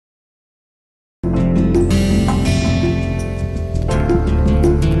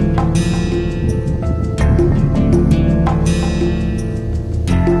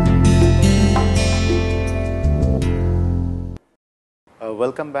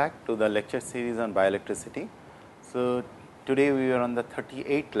welcome back to the lecture series on bioelectricity. So, today we are on the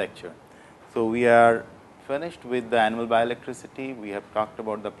 38th lecture. So, we are finished with the animal bioelectricity, we have talked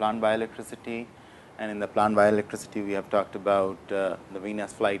about the plant bioelectricity, and in the plant bioelectricity we have talked about the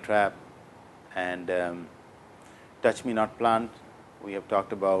Venus flytrap and touch me not plant. We have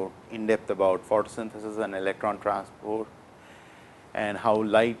talked about in depth about photosynthesis and electron transport and how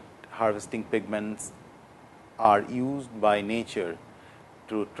light harvesting pigments are used by nature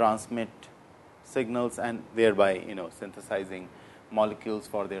to transmit signals and thereby synthesizing molecules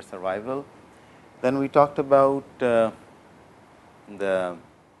for their survival. Then we talked about the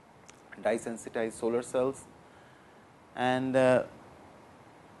dye-sensitized solar cells, and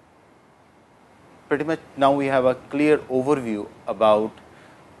pretty much now we have a clear overview about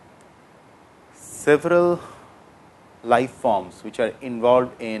several life forms which are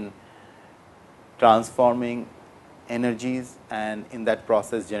involved in transforming energies and in that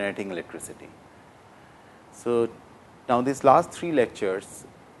process generating electricity. So, now these last three lectures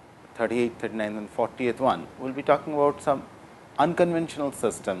 38, 39 and 40th one, we will be talking about some unconventional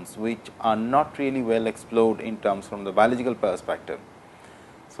systems which are not really well explored in terms from the biological perspective.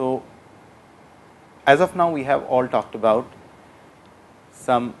 So, as of now we have all talked about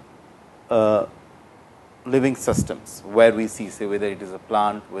some living systems where we see, say, whether it is a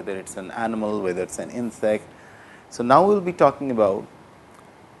plant, whether it is an animal, whether it is an insect. So, now we will be talking about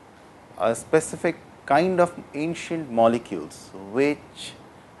a specific kind of ancient molecules which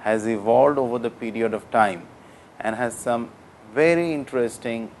has evolved over the period of time and has some very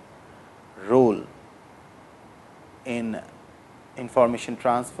interesting role in information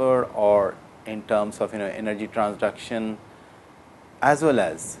transfer or in terms of energy transduction, as well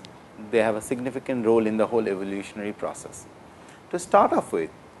as they have a significant role in the whole evolutionary process. To start off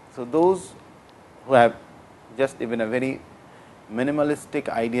with, so those who have just even a very minimalistic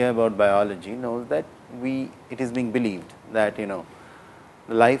idea about biology knows that it is being believed that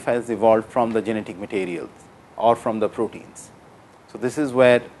life has evolved from the genetic materials or from the proteins. So, this is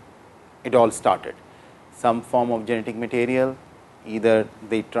where it all started, some form of genetic material, either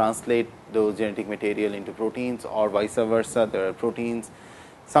they translate those genetic material into proteins or vice versa, there are proteins,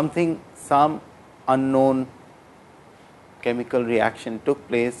 some unknown chemical reaction took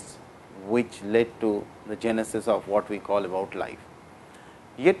place which led to the genesis of what we call about life.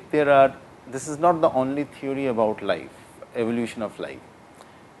 Yet this is not the only theory about life, evolution of life.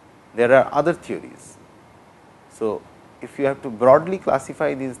 There are other theories. So, if you have to broadly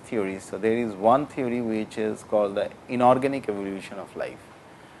classify these theories, so there is one theory which is called the inorganic evolution of life,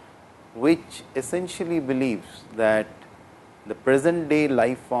 which essentially believes that the present day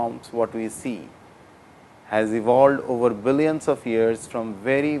life forms what we see has evolved over billions of years from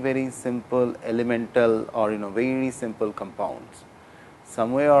very, very simple elemental or very simple compounds.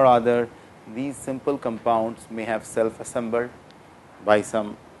 Some way or other these simple compounds may have self assembled by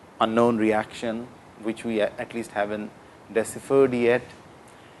some unknown reaction which we at least haven't deciphered yet,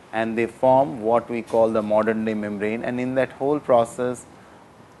 and they form what we call the modern day membrane, and in that whole process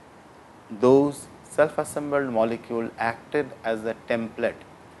those self assembled molecule acted as a template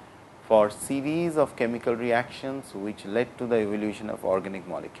for series of chemical reactions which led to the evolution of organic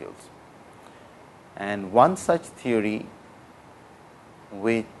molecules. And one such theory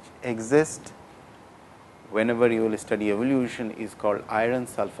which exists whenever you will study evolution is called iron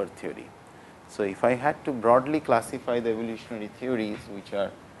sulfur theory. So, if I had to broadly classify the evolutionary theories which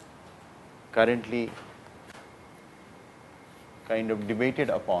are currently kind of debated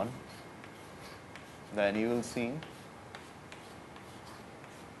upon, then you will see.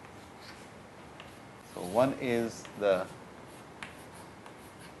 So, one is the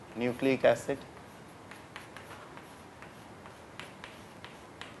nucleic acid,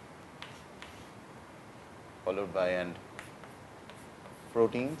 followed by and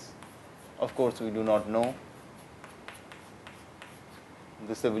proteins. Of course, we do not know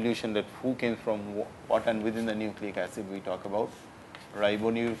this evolution, that who came from what, and within the nucleic acid we talk about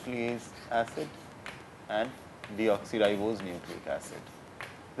ribonucleic acid and deoxyribose nucleic acid.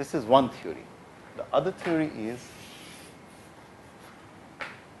 This is one theory. The other theory is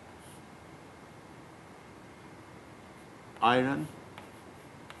iron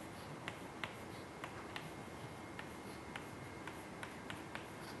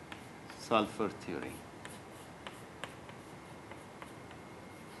sulfur theory.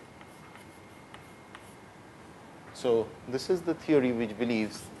 So, this is the theory which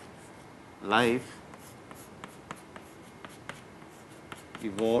believes life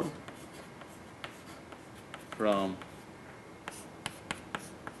evolved from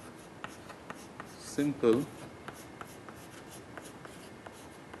simple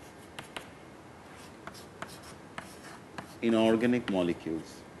inorganic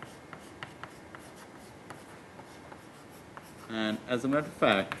molecules. And as a matter of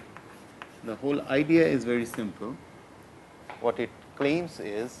fact, the whole idea is very simple. What it claims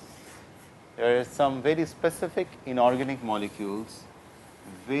is there are some very specific inorganic molecules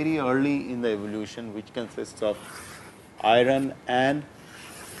very early in the evolution which consists of iron and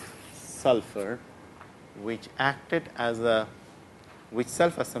sulfur, which acted as a, which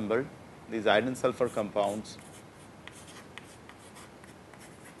self assembled these iron sulfur compounds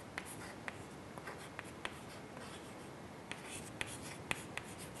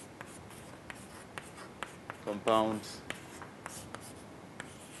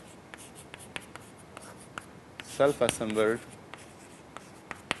self assembled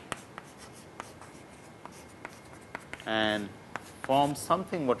and form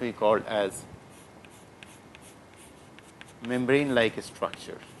something what we call as membrane like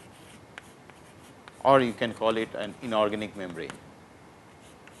structure, or you can call it an inorganic membrane.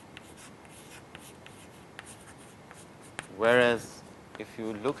 Whereas if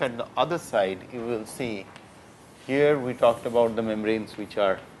you look at the other side, you will see here we talked about the membranes which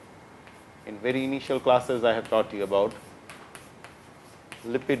are in very initial classes I have taught you about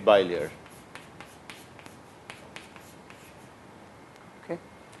lipid bilayer. Okay.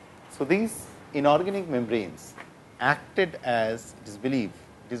 So these inorganic membranes acted as, it is believed,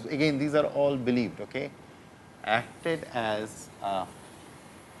 it is again these are all believed, okay, acted as a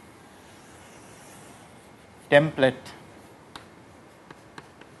template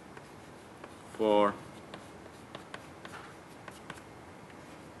for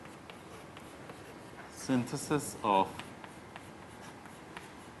synthesis of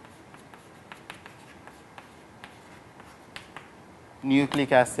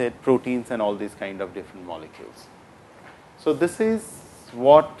nucleic acid, proteins and all these kind of different molecules. So, this is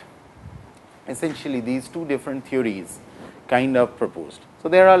what essentially these two different theories kind of proposed. So,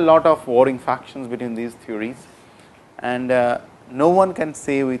 there are a lot of warring factions between these theories, and no one can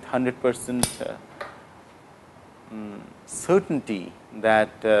say with 100% certainty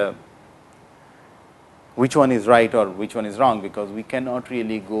that which one is right or which one is wrong, because we cannot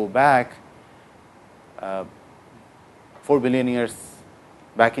really go back 4 billion years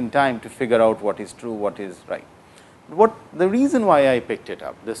back in time to figure out what is true, what is right. What the reason why I picked it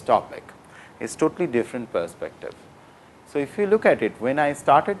up, this topic, is totally different perspective. So, if you look at it, when I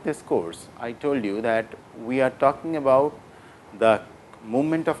started this course, I told you that we are talking about the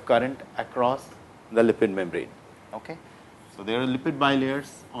movement of current across the lipid membrane. Okay. So, there are lipid bilayers.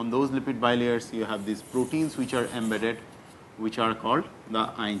 On those lipid bilayers, you have these proteins which are embedded, which are called the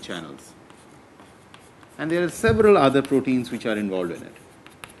ion channels. And there are several other proteins which are involved in it.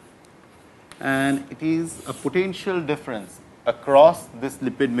 And it is a potential difference across this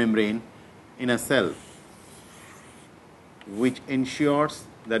lipid membrane in a cell which ensures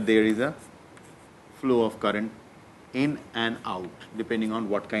that there is a flow of current in and out depending on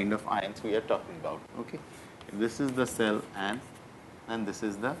what kind of ions we are talking about. Okay. This is the cell and this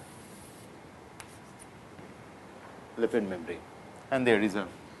is the lipid membrane, and there is a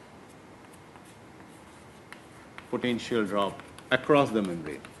potential drop across the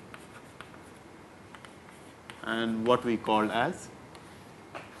membrane, and what we call as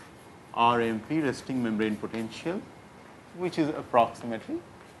RMP, resting membrane potential, which is approximately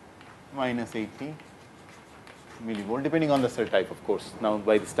minus 80 millivolt depending on the cell type, of course. Now,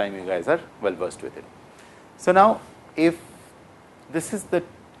 by this time you guys are well versed with it. So, now if this is the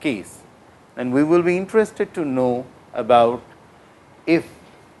case, then we will be interested to know about if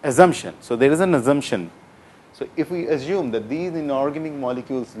assumption. So, there is an assumption. So, if we assume that these inorganic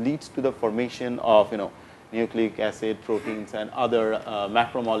molecules leads to the formation of nucleic acid, proteins and other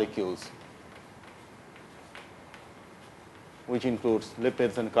macromolecules, which includes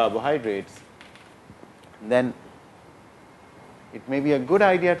lipids and carbohydrates, then it may be a good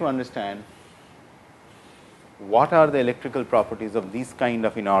idea to understand what are the electrical properties of these kind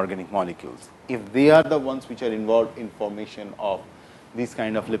of inorganic molecules, if they are the ones which are involved in formation of this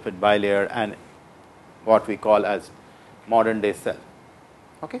kind of lipid bilayer and what we call as modern day cell.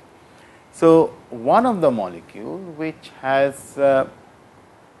 Okay. So, one of the molecule which has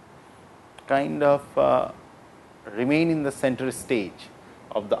kind of remain in the center stage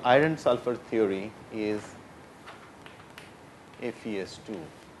of the iron sulfur theory is FeS2,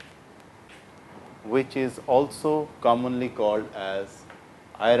 which is also commonly called as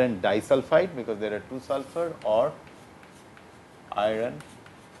iron disulfide, because there are two sulfur, or iron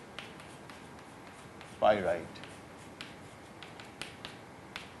pyrite.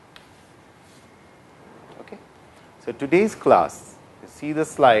 Okay. So, today's class, you see the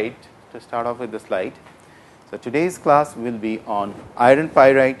slide, to start off with the slide. So, today's class will be on iron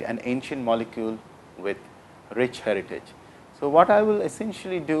pyrite, an ancient molecule with rich heritage. So, what I will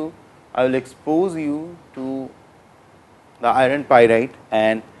essentially do, I will expose you to the iron pyrite,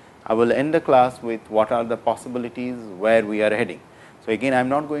 and I will end the class with what are the possibilities where we are heading. So, again I am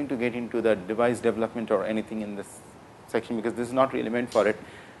not going to get into the device development or anything in this section, because this is not really meant for it,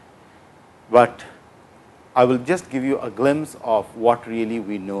 but I will just give you a glimpse of what really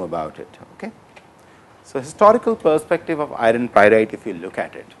we know about it. Okay. So, historical perspective of iron pyrite, if you look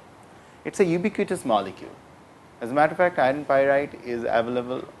at it, it is a ubiquitous molecule. As a matter of fact, iron pyrite is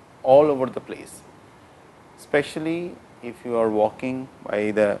available all over the place, especially if you are walking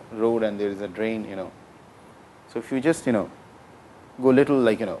by the road and there is a drain, So, if you just go little,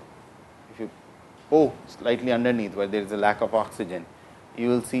 like if you go slightly underneath where there is a lack of oxygen, you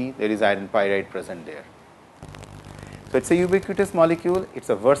will see there is iron pyrite present there. So, it is a ubiquitous molecule, it is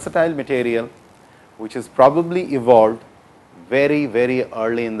a versatile material which is probably evolved very, very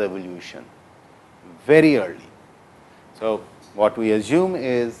early in the evolution, very early. So, what we assume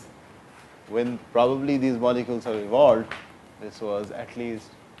is when probably these molecules have evolved, this was at least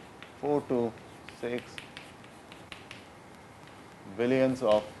 4 to 6 billions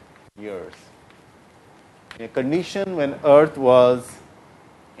of years, in a condition when Earth was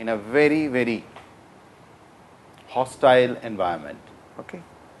in a very, very hostile environment. Okay.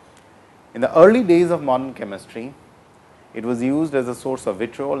 In the early days of modern chemistry, it was used as a source of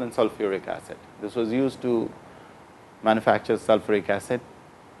vitriol and sulfuric acid. This was used to manufacture sulfuric acid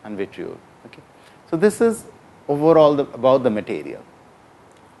and vitriol. Okay. So, this is overall about the material.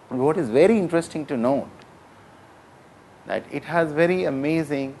 What is very interesting to note, that it has very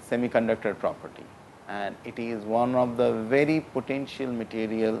amazing semiconductor property, and it is one of the very potential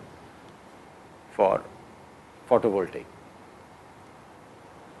material for photovoltaic.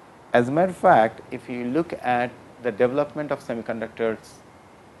 As a matter of fact, if you look at the development of semiconductors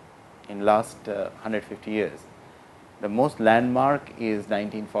in last 150 years, the most landmark is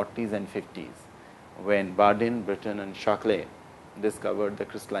 1940s and 50s, when Bardeen, Britton and Shockley discovered the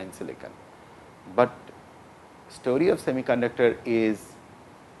crystalline silicon. But story of semiconductor is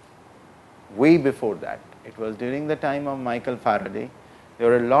way before that. It was during the time of Michael Faraday. There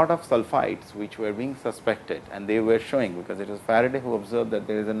were a lot of sulfides which were being suspected, and they were showing, because it was Faraday who observed that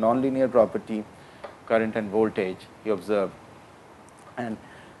there is a nonlinear property, current and voltage he observed, and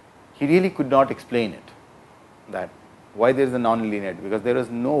he really could not explain it, that why there is a nonlinear, because there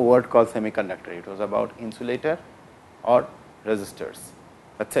was no word called semiconductor. It was about insulator or resistors,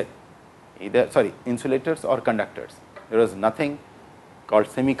 that is it, either insulators or conductors. There was nothing called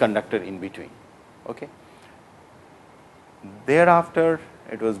semiconductor in between. Okay. Thereafter,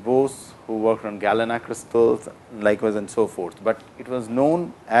 it was Bose who worked on galena crystals, likewise and so forth, but it was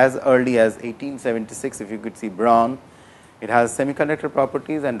known as early as 1876. If you could see Brown, it has semiconductor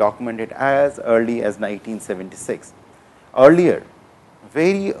properties and documented as early as 1976. Earlier,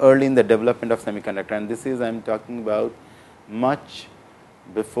 very early in the development of semiconductor, and this is I am talking about much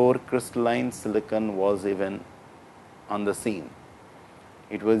before crystalline silicon was even on the scene.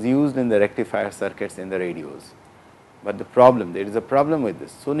 It was used in the rectifier circuits in the radios. But the problem, there is a problem with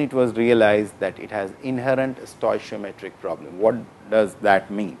this. Soon it was realized that it has inherent stoichiometric problem. What does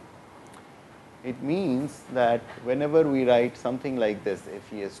that mean? It means that whenever we write something like this,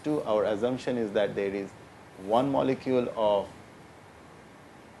 Fe(S)2, our assumption is that there is one molecule of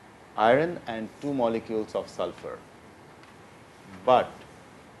iron and two molecules of sulfur. But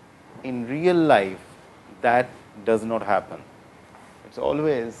in real life, that does not happen. It is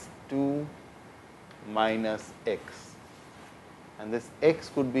always 2 minus x. And this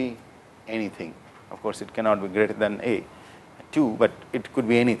x could be anything. Of course, it cannot be greater than 2, but it could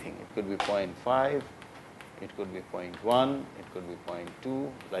be anything. It could be 0.5, it could be 0.1, it could be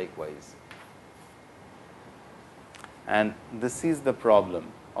 0.2, likewise. And this is the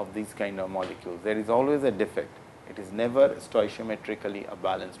problem of these kind of molecules. There is always a defect. It is never stoichiometrically a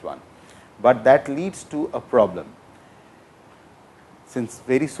balanced one. But that leads to a problem. Since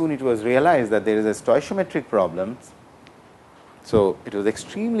very soon it was realized that there is a stoichiometric problem, so it was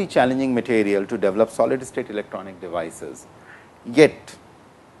extremely challenging material to develop solid state electronic devices. Yet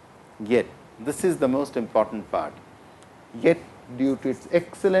this is the most important part, yet due to its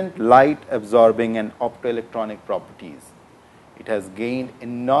excellent light absorbing and optoelectronic properties, it has gained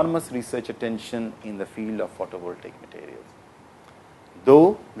enormous research attention in the field of photovoltaic materials.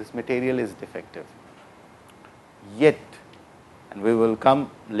 Though this material is defective, yet, and we will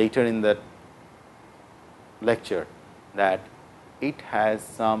come later in the lecture, that it has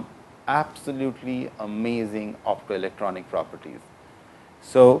some absolutely amazing optoelectronic properties.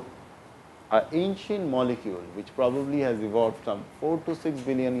 So, an ancient molecule which probably has evolved from 4 to 6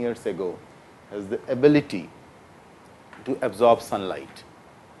 billion years ago has the ability to absorb sunlight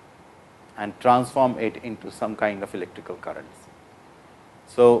and transform it into some kind of electrical currents.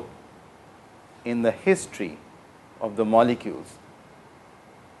 So, in the history of the molecules,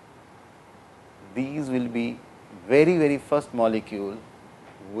 these will be very first molecule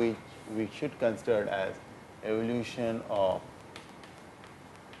which we should consider as evolution of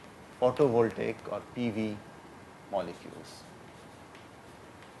photovoltaic or PV molecules,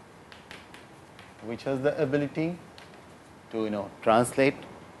 which has the ability to translate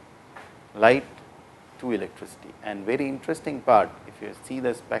light to electricity. And very interesting part, if you see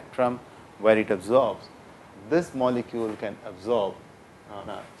the spectrum where it absorbs, this molecule can absorb on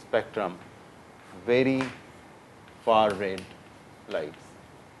a spectrum very far red lights.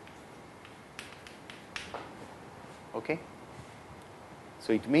 Okay.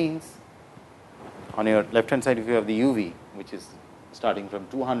 So, it means on your left hand side, if you have the UV, which is starting from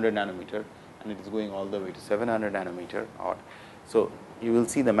 200 nanometer and it is going all the way to 700 nanometer odd. So, you will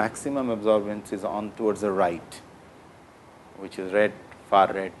see the maximum absorbance is on towards the right, which is red,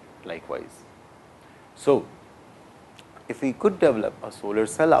 far red likewise. So, if we could develop a solar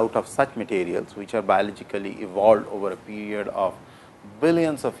cell out of such materials which are biologically evolved over a period of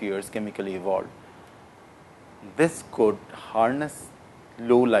billions of years, chemically evolved, this could harness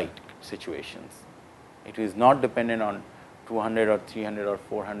low light situations. It is not dependent on 200 or 300 or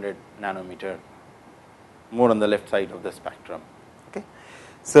 400 nanometer, more on the left side of the spectrum. Okay.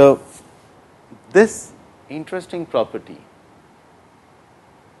 So, this interesting property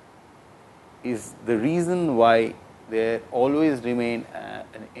is the reason why there always remain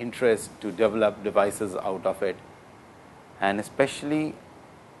an interest to develop devices out of it, and especially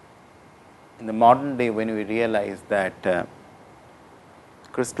in the modern day when we realize that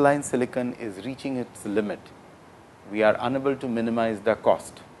crystalline silicon is reaching its limit, we are unable to minimize the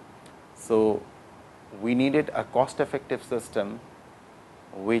cost. So, we needed a cost effective system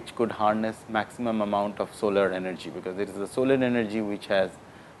which could harness maximum amount of solar energy, because it is the solar energy which has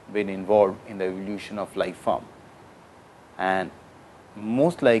been involved in the evolution of life form. And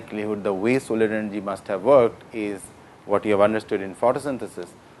most likelihood the way solar energy must have worked is what you have understood in photosynthesis.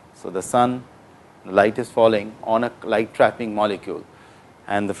 So, the sun, the light is falling on a light trapping molecule,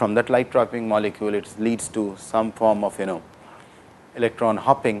 and from that light trapping molecule it leads to some form of electron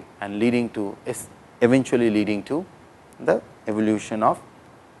hopping and leading to eventually leading to the evolution of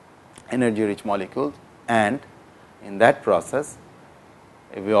energy rich molecules, and in that process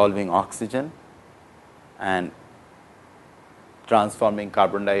evolving oxygen and transforming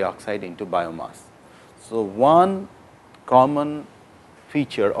carbon dioxide into biomass. So, one common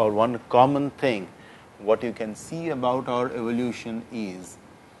feature or one common thing what you can see about our evolution is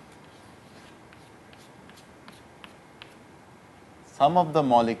some of the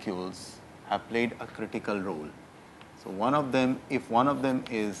molecules have played a critical role. So, one of them, if one of them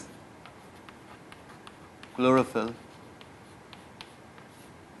is chlorophyll,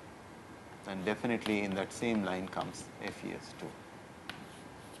 then definitely in that same line comes FeS2.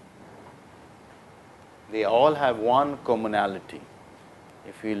 They all have one commonality.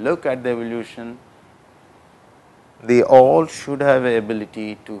 If we look at the evolution, they all should have the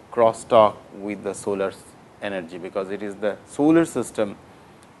ability to crosstalk with the solar energy, because it is the solar system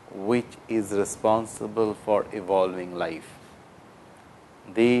which is responsible for evolving life.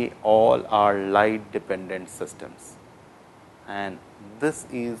 They all are light dependent systems, and this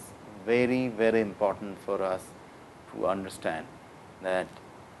is very important for us to understand that,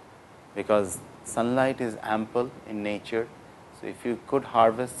 because sunlight is ample in nature. So, if you could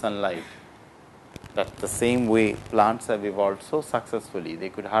harvest sunlight, that the same way plants have evolved so successfully, they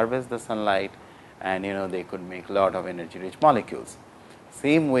could harvest the sunlight and they could make a lot of energy rich molecules.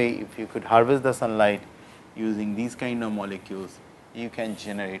 Same way, if you could harvest the sunlight using these kind of molecules, you can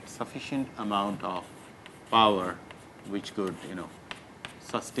generate sufficient amount of power which could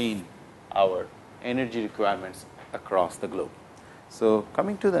sustain our energy requirements across the globe. So,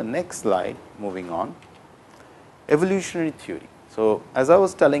 coming to the next slide, moving on, evolutionary theory. So, as I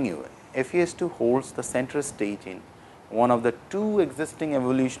was telling you, FeS2 holds the center stage in one of the two existing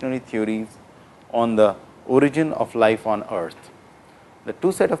evolutionary theories on the origin of life on earth. The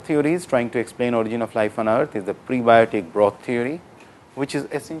two set of theories trying to explain origin of life on earth is the prebiotic broth theory, which is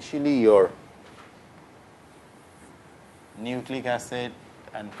essentially your nucleic acid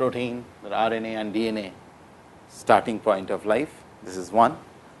and protein, the RNA and DNA starting point of life. This is one.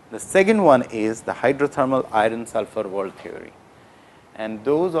 The second one is the hydrothermal iron sulfur world theory. And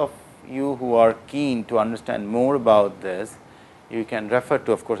those of you who are keen to understand more about this, you can refer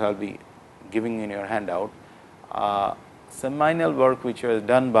to, of course, I will be giving in your handout, seminal work which was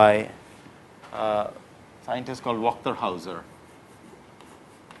done by a scientist called Wachter-Hauser.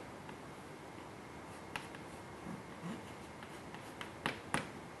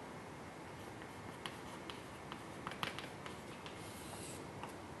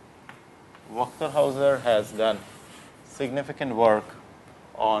 Wachter-Hauser has done significant work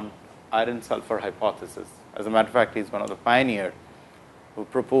on iron sulfur hypothesis. As a matter of fact, he is one of the pioneers who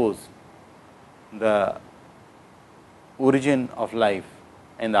proposed the origin of life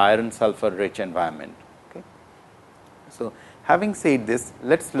in the iron sulfur rich environment. Okay. So, having said this,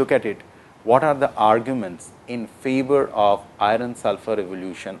 let us look at it. What are the arguments in favor of iron sulfur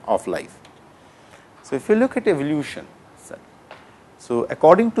evolution of life? So, if you look at evolution, so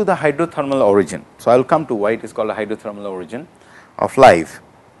according to the hydrothermal origin, so I will come to why it is called a hydrothermal origin of life.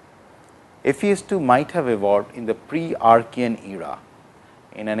 FeS2 might have evolved in the pre-Archean era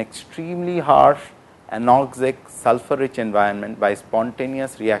in an extremely harsh anoxic sulfur rich environment by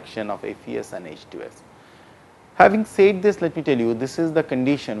spontaneous reaction of FeS and H2S. Having said this, let me tell you, this is the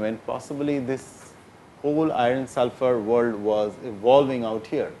condition when possibly this whole iron sulfur world was evolving out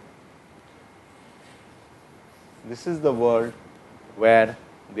here. This is the world where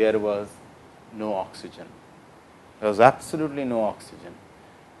there was no oxygen. There was absolutely no oxygen.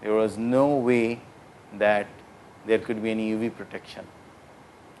 There was no way that there could be any UV protection.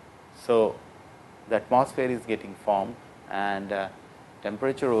 So, the atmosphere is getting formed and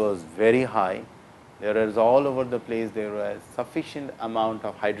temperature was very high. There is all over the place, there was sufficient amount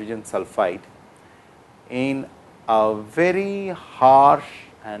of hydrogen sulfide in a very harsh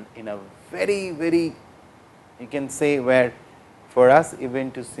and in a very you can say where for us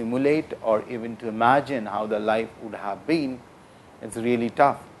even to simulate or even to imagine how the life would have been, it is really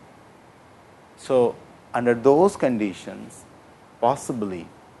tough. So, under those conditions, possibly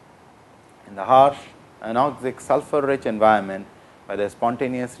in the harsh anoxic sulfur rich environment by the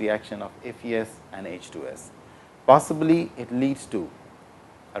spontaneous reaction of FeS and H2S, possibly it leads to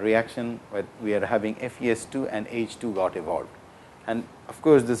a reaction where we are having FeS2 and H2 got evolved. And of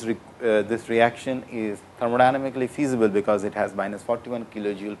course, this reaction is thermodynamically feasible because it has minus 41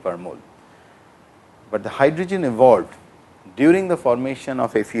 kilojoule per mole. But the hydrogen evolved during the formation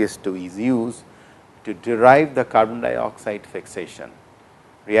of FeS2 is used to derive the carbon dioxide fixation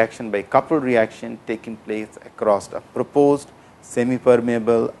reaction by coupled reaction taking place across a proposed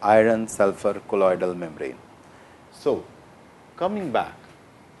semi-permeable iron sulfur colloidal membrane. So, coming back,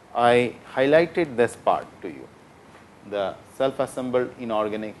 I highlighted this part to you, the self-assembled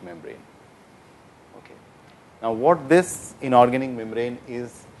inorganic membrane. Okay. Now, what this inorganic membrane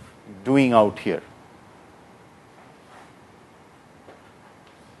is doing out here,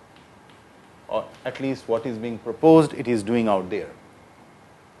 or at least what is being proposed, it is doing out there.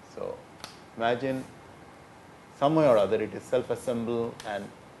 So, imagine some way or other it is self-assembled and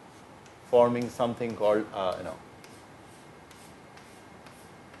forming something called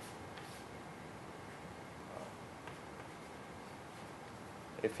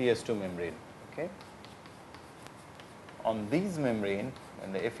FeS2 membrane. Okay. On these membrane,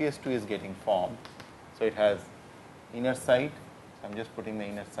 when the FeS2 is getting formed, so it has inner side. So, I am just putting the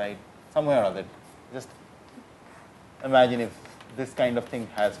inner side somewhere or other. Just imagine if this kind of thing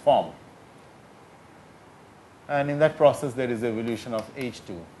has formed, and in that process there is evolution of H2.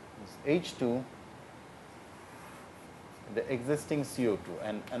 This H2, the existing CO2,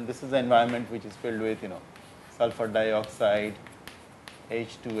 and this is the environment which is filled with sulfur dioxide,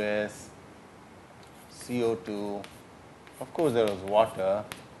 H2S, CO2, of course there was water,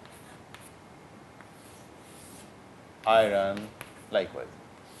 iron, likewise.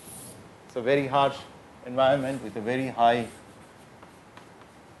 So, very harsh environment with a very high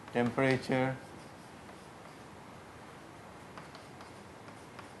temperature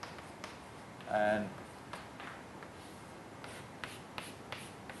and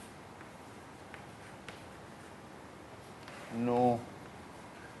no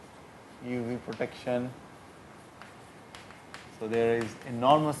UV protection. So, there is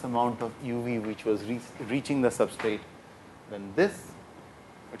enormous amount of UV which was reaching the substrate. Then this,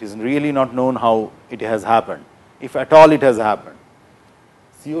 it is really not known how it has happened, if at all it has happened.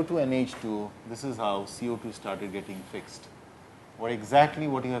 CO2 and H2, this is how CO2 started getting fixed. What exactly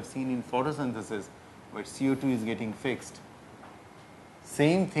what you have seen in photosynthesis, where CO2 is getting fixed,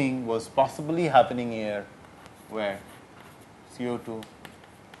 same thing was possibly happening here, where CO2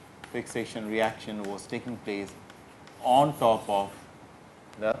 fixation reaction was taking place on top of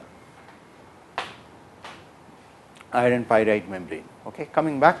the iron pyrite membrane. Okay.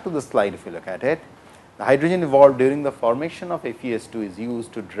 Coming back to the slide, if you look at it, the hydrogen evolved during the formation of FeS2 is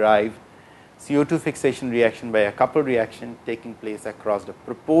used to drive CO2 fixation reaction by a coupled reaction taking place across the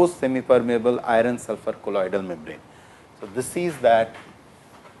proposed semi-permeable iron sulfur colloidal membrane. So, this is that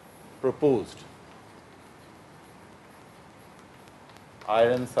proposed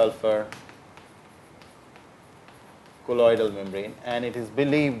iron sulfur colloidal membrane, and it is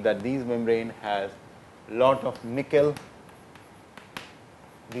believed that these membrane has lot of nickel,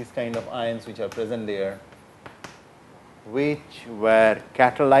 these kind of ions which are present there, which were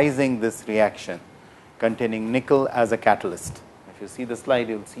catalyzing this reaction containing nickel as a catalyst. If you see the slide,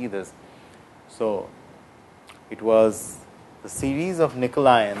 you will see this. So, it was the series of nickel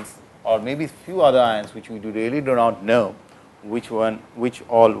ions or maybe few other ions which we really do not know which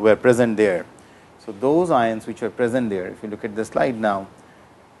all were present there. So, those ions which were present there, if you look at the slide now,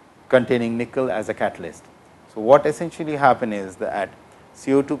 containing nickel as a catalyst. So, what essentially happened is that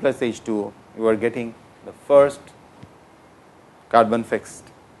CO2 plus H2O, you are getting the first carbon fixed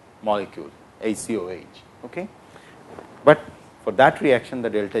molecule HCOH. Okay? But for that reaction, the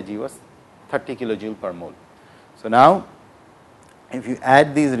delta G was 30 kilojoule per mole. So, now if you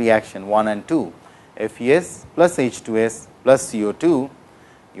add these reaction 1 and 2, FES plus H2S plus CO2,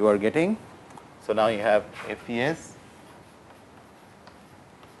 you are getting. So, now you have FES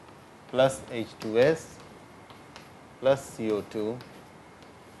plus H2S plus CO2.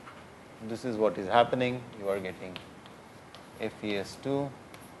 This is what is happening. You are getting FES2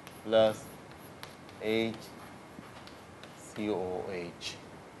 plus HCOOH.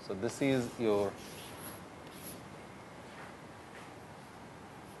 So, this is your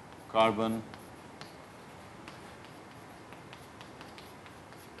carbon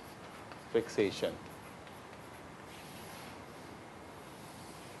fixation.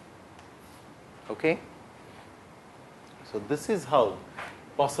 Okay. So, this is how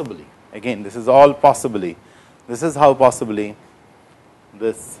possibly, again this is all possibly, this is how possibly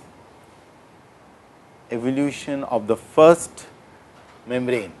this evolution of the first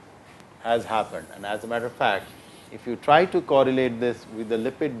membrane has happened. And as a matter of fact, if you try to correlate this with the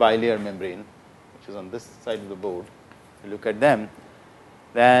lipid bilayer membrane, which is on this side of the board, if you look at them,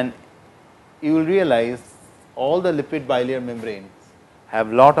 then you will realize all the lipid bilayer membranes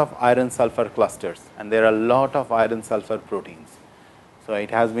have lot of iron sulfur clusters, and there are a lot of iron sulfur proteins. So,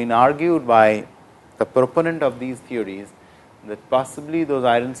 it has been argued by the proponent of these theories that possibly those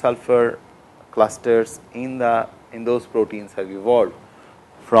iron sulfur clusters in those proteins have evolved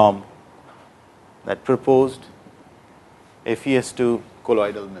from that proposed FES2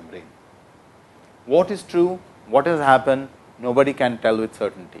 colloidal membrane. What is true, what has happened, nobody can tell with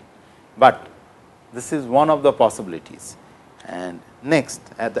certainty, but this is one of the possibilities. And next,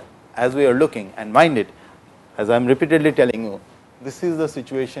 as we are looking, and mind it, as I am repeatedly telling you, this is the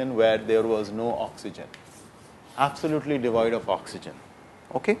situation where there was no oxygen, absolutely devoid of oxygen.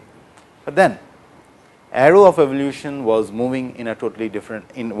 Okay? But then arrow of evolution was moving in a totally different,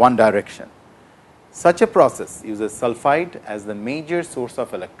 in one direction. Such a process uses sulfide as the major source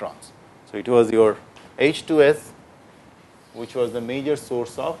of electrons. So, it was your H2S which was the major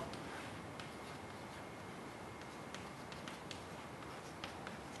source of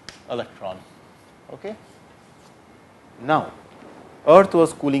electron. Okay. Now, Earth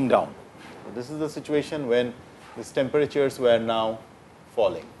was cooling down. So, this is the situation when these temperatures were now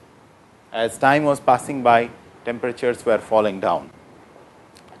falling. As time was passing by, temperatures were falling down.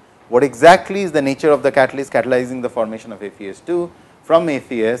 What exactly is the nature of the catalyst catalyzing the formation of FES2 from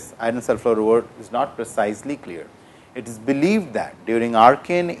FES iron sulfur ore is not precisely clear. It is believed that during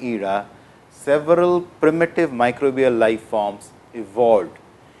Archean era, several primitive microbial life forms evolved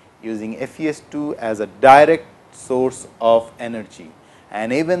using FES2 as a direct source of energy,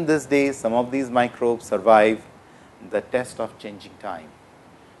 and even this day some of these microbes survive the test of changing time.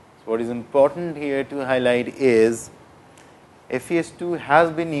 So, what is important here to highlight is FES2 has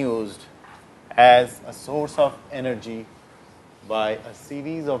been used as a source of energy by a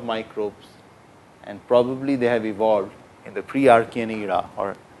series of microbes, and probably they have evolved in the pre-Archean era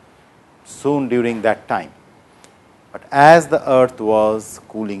or soon during that time. But as the earth was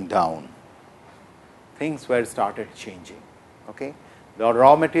cooling down, things were started changing. Okay? The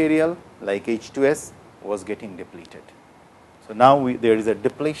raw material like H2S was getting depleted. So, now there is a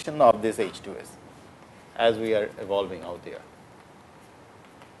depletion of this H2S as we are evolving out there,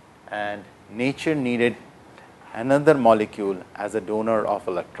 and nature needed another molecule as a donor of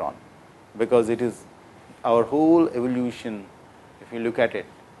electron, because it is our whole evolution. If you look at it,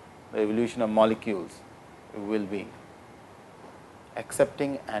 the evolution of molecules will be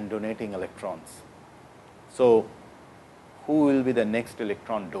accepting and donating electrons. So, who will be the next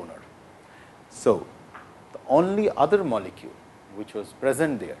electron donor? So, the only other molecule which was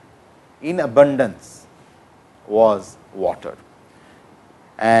present there in abundance was water.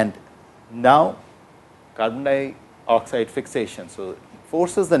 And now carbon dioxide fixation. So, it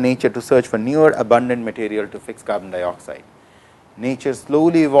forces the nature to search for newer abundant material to fix carbon dioxide. Nature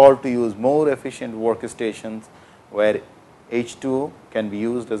slowly evolved to use more efficient workstations where H2O can be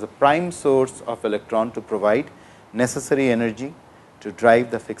used as a prime source of electron to provide necessary energy to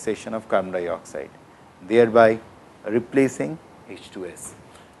drive the fixation of carbon dioxide, thereby replacing H2S.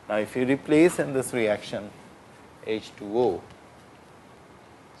 Now, if you replace in this reaction H2O,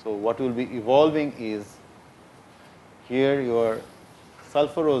 so what will be evolving is, here your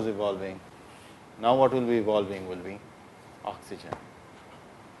sulfur was evolving, now what will be evolving will be oxygen.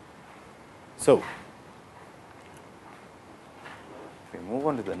 So, if we move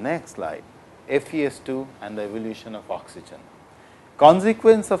on to the next slide, FeS2 and the evolution of oxygen.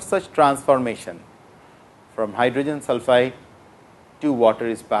 Consequence of such transformation from hydrogen sulfide to water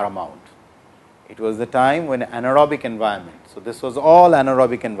is paramount. It was the time when anaerobic environment, so this was all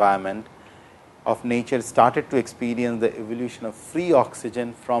anaerobic environment of nature, started to experience the evolution of free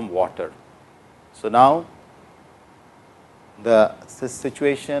oxygen from water. So, now the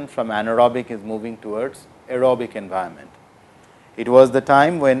situation from anaerobic is moving towards aerobic environment. It was the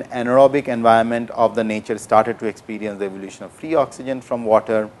time when anaerobic environment of the nature started to experience the evolution of free oxygen from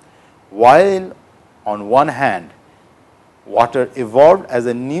water, while on one hand water evolved as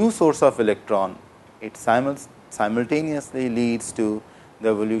a new source of electron, it simultaneously leads to the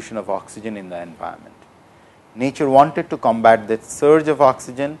evolution of oxygen in the environment. Nature wanted to combat that surge of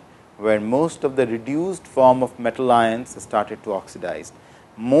oxygen, where most of the reduced form of metal ions started to oxidize.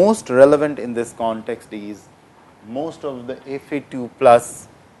 Most relevant in this context is most of the Fe2 plus,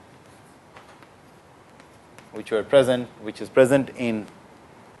 which is present in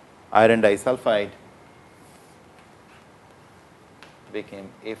iron disulfide, became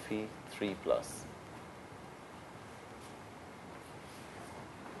Fe3 plus.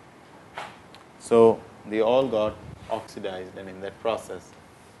 So, they all got oxidized, and in that process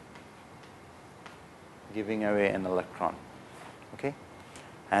giving away an electron. Okay?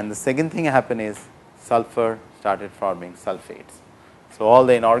 And the second thing happened is sulfur started forming sulfates. So, all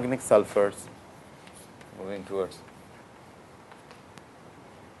the inorganic sulfurs moving towards.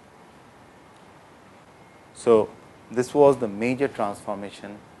 So, this was the major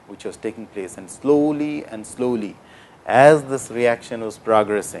transformation which was taking place, and slowly as this reaction was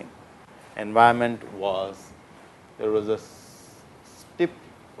progressing, environment was, there was a steep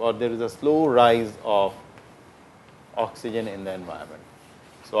or there is a slow rise of oxygen in the environment.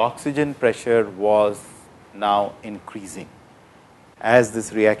 So, oxygen pressure was now increasing as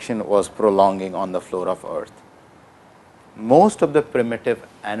this reaction was prolonging on the floor of earth. Most of the primitive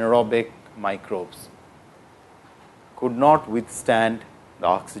anaerobic microbes could not withstand the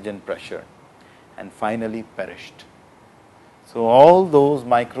oxygen pressure and finally perished. So, all those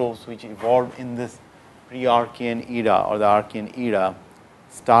microbes which evolved in this pre-Archean era or the Archean era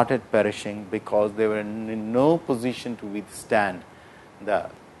started perishing because they were in no position to withstand the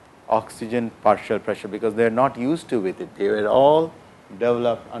oxygen partial pressure, because they are not used to with it. They were all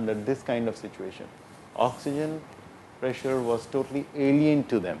developed under this kind of situation. Oxygen pressure was totally alien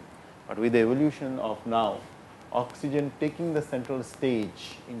to them, but with the evolution of now, oxygen taking the central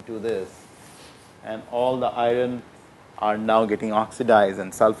stage into this, and all the iron are now getting oxidized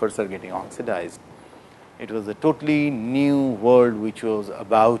and sulfurs are getting oxidized. It was a totally new world which was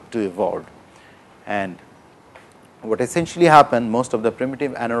about to evolve. And what essentially happened, most of the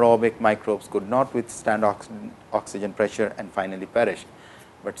primitive anaerobic microbes could not withstand oxygen pressure and finally perished.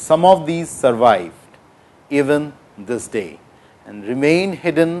 But some of these survived even this day and remain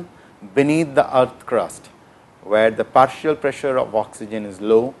hidden beneath the earth crust, where the partial pressure of oxygen is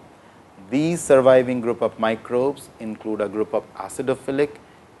low. These surviving group of microbes include a group of acidophilic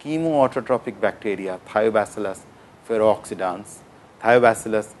chemoautotropic bacteria, Thiobacillus ferrooxidans,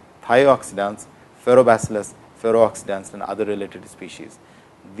 thiooxidans, ferrooxidans, and other related species.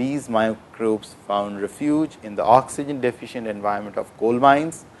 These microbes found refuge in the oxygen deficient environment of coal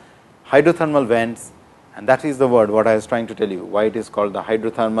mines, hydrothermal vents, and that is the word what I was trying to tell you, why it is called the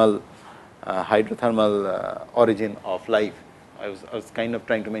hydrothermal origin of life. I was kind of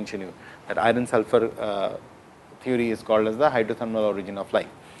trying to mention you that iron sulfur theory is called as the hydrothermal origin of life,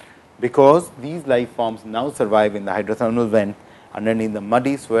 because these life forms now survive in the hydrothermal vent underneath the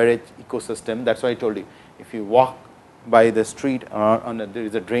muddy sewage ecosystem. That is why I told you, if you walk by the street there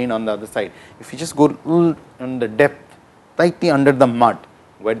is a drain on the other side, if you just go on the depth slightly under the mud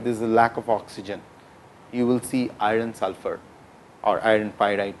where there is a lack of oxygen, you will see iron sulfur or iron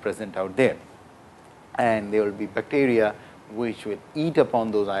pyrite present out there, and there will be bacteria which will eat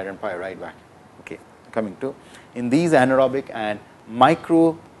upon those iron pyrite vacuum. Okay. Coming to, in these anaerobic and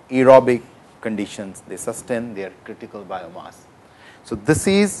micro aerobic conditions, they sustain their critical biomass. So, this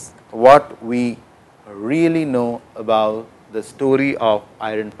is what we really know about the story of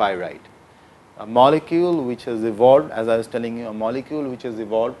iron pyrite, a molecule which has evolved, as I was telling you, a molecule which has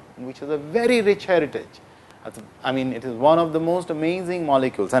evolved, which has a very rich heritage. I mean, it is one of the most amazing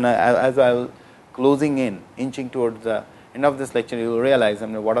molecules, and as I will closing in, inching towards the end of this lecture, you will realize, I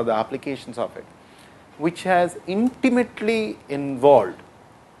mean, what are the applications of it, which has intimately involved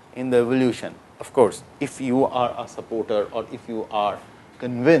in the evolution. Of course, if you are a supporter or if you are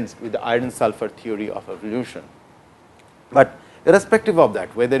convinced with the iron sulfur theory of evolution. But irrespective of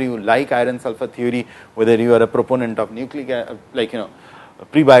that, whether you like iron sulfur theory, whether you are a proponent of nucleic, like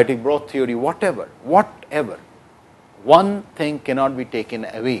prebiotic broth theory, whatever, one thing cannot be taken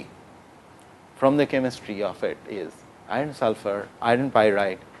away from the chemistry of it is iron sulfur, iron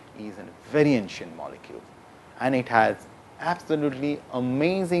pyrite is a very ancient molecule, and it has absolutely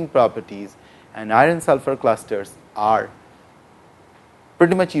amazing properties, and iron sulfur clusters are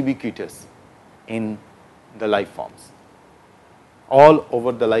pretty much ubiquitous in the life forms. All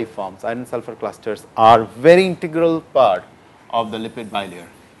over the life forms, iron sulfur clusters are very integral part of the lipid bilayer.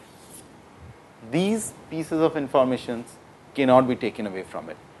 These pieces of information cannot be taken away from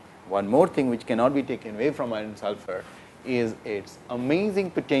it. One more thing which cannot be taken away from iron sulfur is its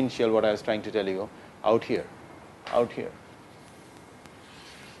amazing potential, what I was trying to tell you, out here.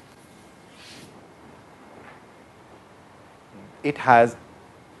 It has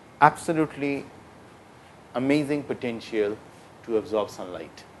absolutely amazing potential to absorb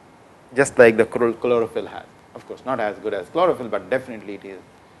sunlight, just like the chlorophyll has. Of course, not as good as chlorophyll, but definitely it is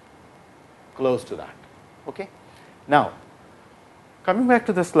close to that. Okay. Now, coming back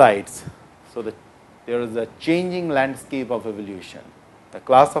to the slides, so there is a changing landscape of evolution. The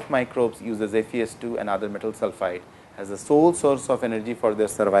class of microbes uses FeS2 and other metal sulfide as the sole source of energy for their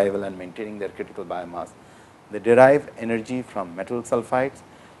survival and maintaining their critical biomass. They derive energy from metal sulfides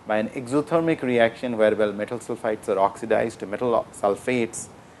by an exothermic reaction whereby metal sulfides are oxidized to metal sulfates,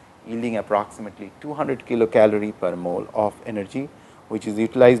 yielding approximately 200 kilocalorie per mole of energy, which is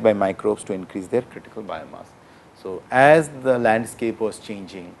utilized by microbes to increase their critical biomass. So, as the landscape was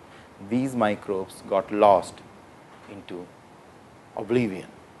changing, these microbes got lost into oblivion,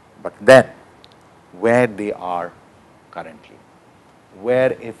 but then where they are currently,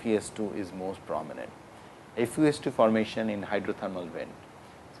 where FeS2 is most prominent, FeS2 formation in hydrothermal vent.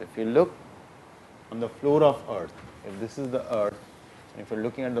 So, if you look on the floor of earth, if this is the earth, if you are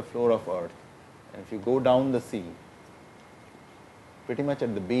looking at the floor of earth, and if you go down the sea, pretty much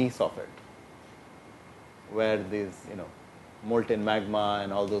at the base of it, where this molten magma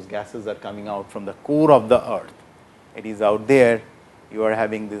and all those gases are coming out from the core of the earth, it is out there, you are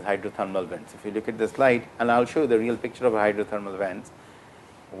having these hydrothermal vents. If you look at the slide, and I will show you the real picture of hydrothermal vents,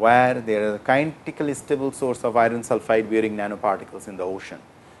 where there is a kinetically stable source of iron sulfide bearing nanoparticles in the ocean.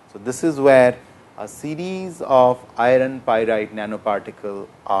 So, this is where a series of iron pyrite nanoparticles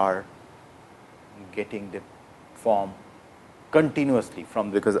are getting formed continuously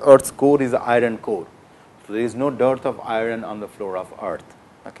from, because Earth's core is an iron core. So, there is no dearth of iron on the floor of Earth.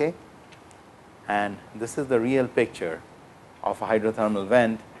 Okay? And this is the real picture of a hydrothermal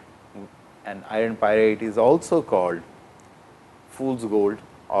vent, and iron pyrite is also called fool's gold,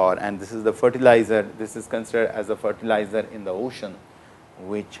 and this is the fertilizer. This is considered as a fertilizer in the ocean,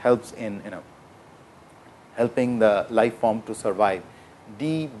 which helps in helping the life form to survive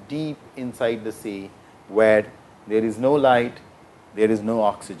deep inside the sea, where there is no light, there is no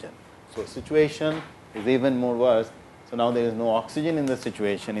oxygen. So, situation is even more worse. So, now there is no oxygen in the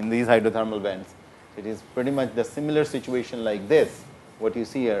situation in these hydrothermal vents. It is pretty much the similar situation like this, what you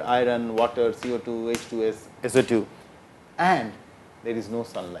see here, iron, water, CO2, H2S, SO2, and there is no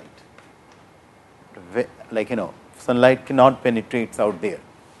sunlight. Like sunlight cannot penetrate out there.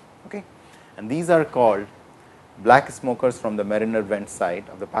 Okay? And these are called black smokers from the Mariner vent site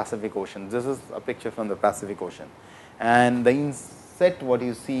of the Pacific Ocean. This is a picture from the Pacific Ocean, and the inset what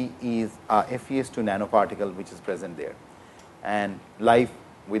you see is a FeS2 nanoparticle which is present there, and life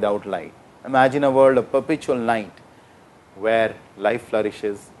without light. Imagine a world of perpetual night where life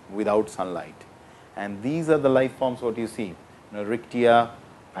flourishes without sunlight, and these are the life forms what you see, Rictia,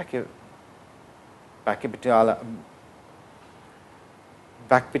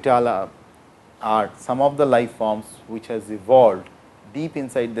 Bacpitala are some of the life forms which has evolved deep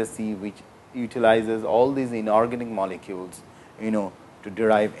inside the sea, which utilizes all these inorganic molecules to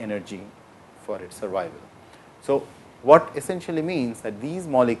derive energy for its survival. So, what essentially means that these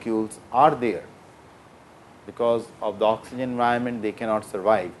molecules are there because of the oxygen environment they cannot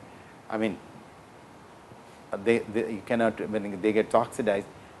survive. I mean, you cannot, when they get oxidized,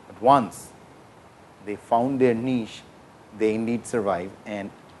 but once they found their niche, they indeed survive. And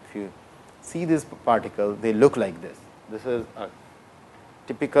if you see this particle, they look like this. This is a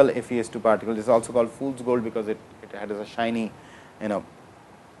typical FeS2 particle. This is also called fool's gold because it has a shiny,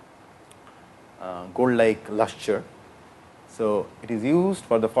 gold like luster. So, it is used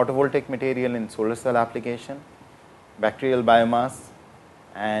for the photovoltaic material in solar cell application, bacterial biomass,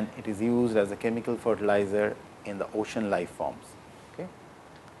 and it is used as a chemical fertilizer in the ocean life forms. Okay.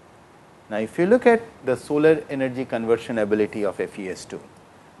 Now, if you look at the solar energy conversion ability of FeS2,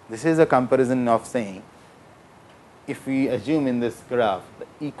 this is a comparison of saying, if we assume in this graph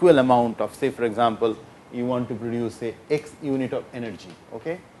the equal amount of, say for example, you want to produce say x unit of energy,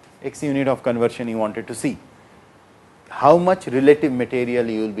 okay, x unit of conversion you wanted to see, how much relative material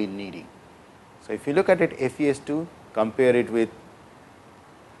you will be needing. So, if you look at it FeS2, compare it with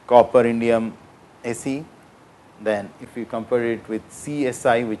copper, indium, Se, then if you compare it with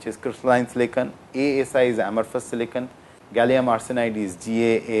CSi, which is crystalline silicon, ASi is amorphous silicon, gallium arsenide is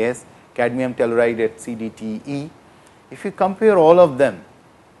GaAs, cadmium telluride at CdTe. If you compare all of them,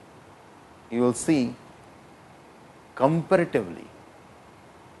 you will see comparatively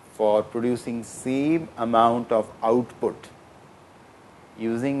for producing same amount of output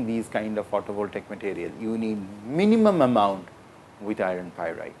using these kind of photovoltaic material, you need minimum amount with iron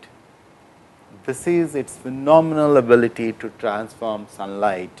pyrite. This is its phenomenal ability to transform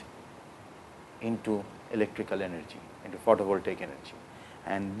sunlight into electrical energy, into photovoltaic energy.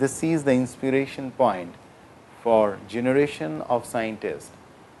 And this is the inspiration point for generation of scientists,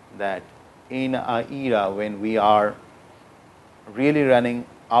 that in an era when we are really running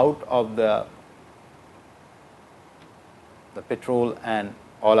out of the petrol and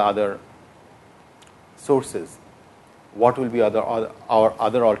all other sources, what will be our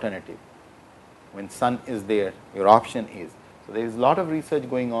other alternative? When sun is there, your option is. So, there is a lot of research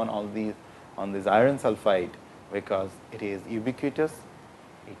going on this iron sulphide, because it is ubiquitous,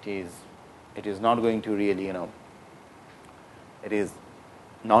 it is not going to really, it is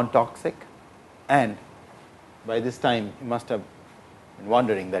non-toxic, and by this time you must have been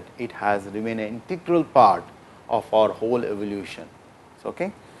wondering that it has remained an integral part of our whole evolution. So,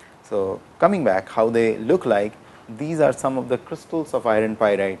 okay. So, coming back, how they look like, these are some of the crystals of iron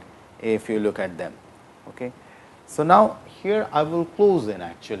pyrite if you look at them. Okay. So, now here I will close in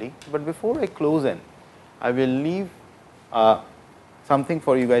actually, but before I close in, I will leave something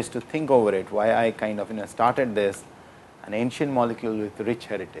for you guys to think over it, why I kind of started this, an ancient molecule with rich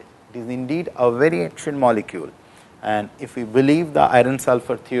heritage. It is indeed a very ancient molecule, and if we believe the iron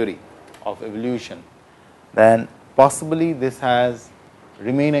sulfur theory of evolution, then possibly this has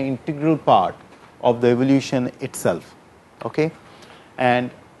remained an integral part of the evolution itself. Okay.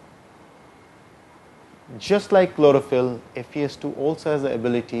 And just like chlorophyll, FeS2 also has the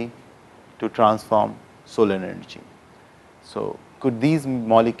ability to transform solar energy. So, could these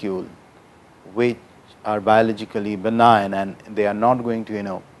molecules, which are biologically benign and they are not going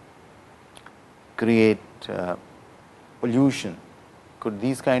to create pollution, could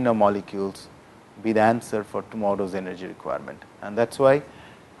these kind of molecules be the answer for tomorrow's energy requirement? And that is why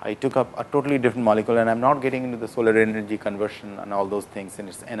I took up a totally different molecule, and I am not getting into the solar energy conversion and all those things in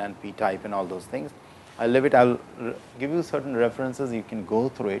its N and P type and all those things. I will leave it. I will give you certain references, you can go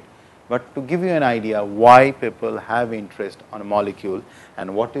through it, but to give you an idea why people have interest on a molecule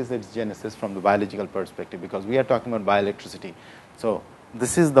and what is its genesis from the biological perspective, because we are talking about bioelectricity. So,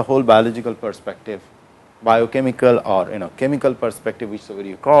 this is the whole biological perspective, biochemical or chemical perspective, whichever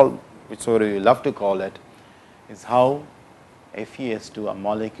you love to call it, is how FeS2, a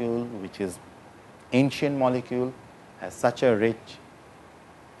molecule which is ancient molecule, has such a rich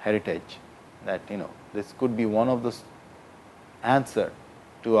heritage that this could be one of the answer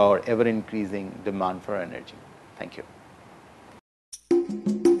to our ever increasing demand for energy. Thank you.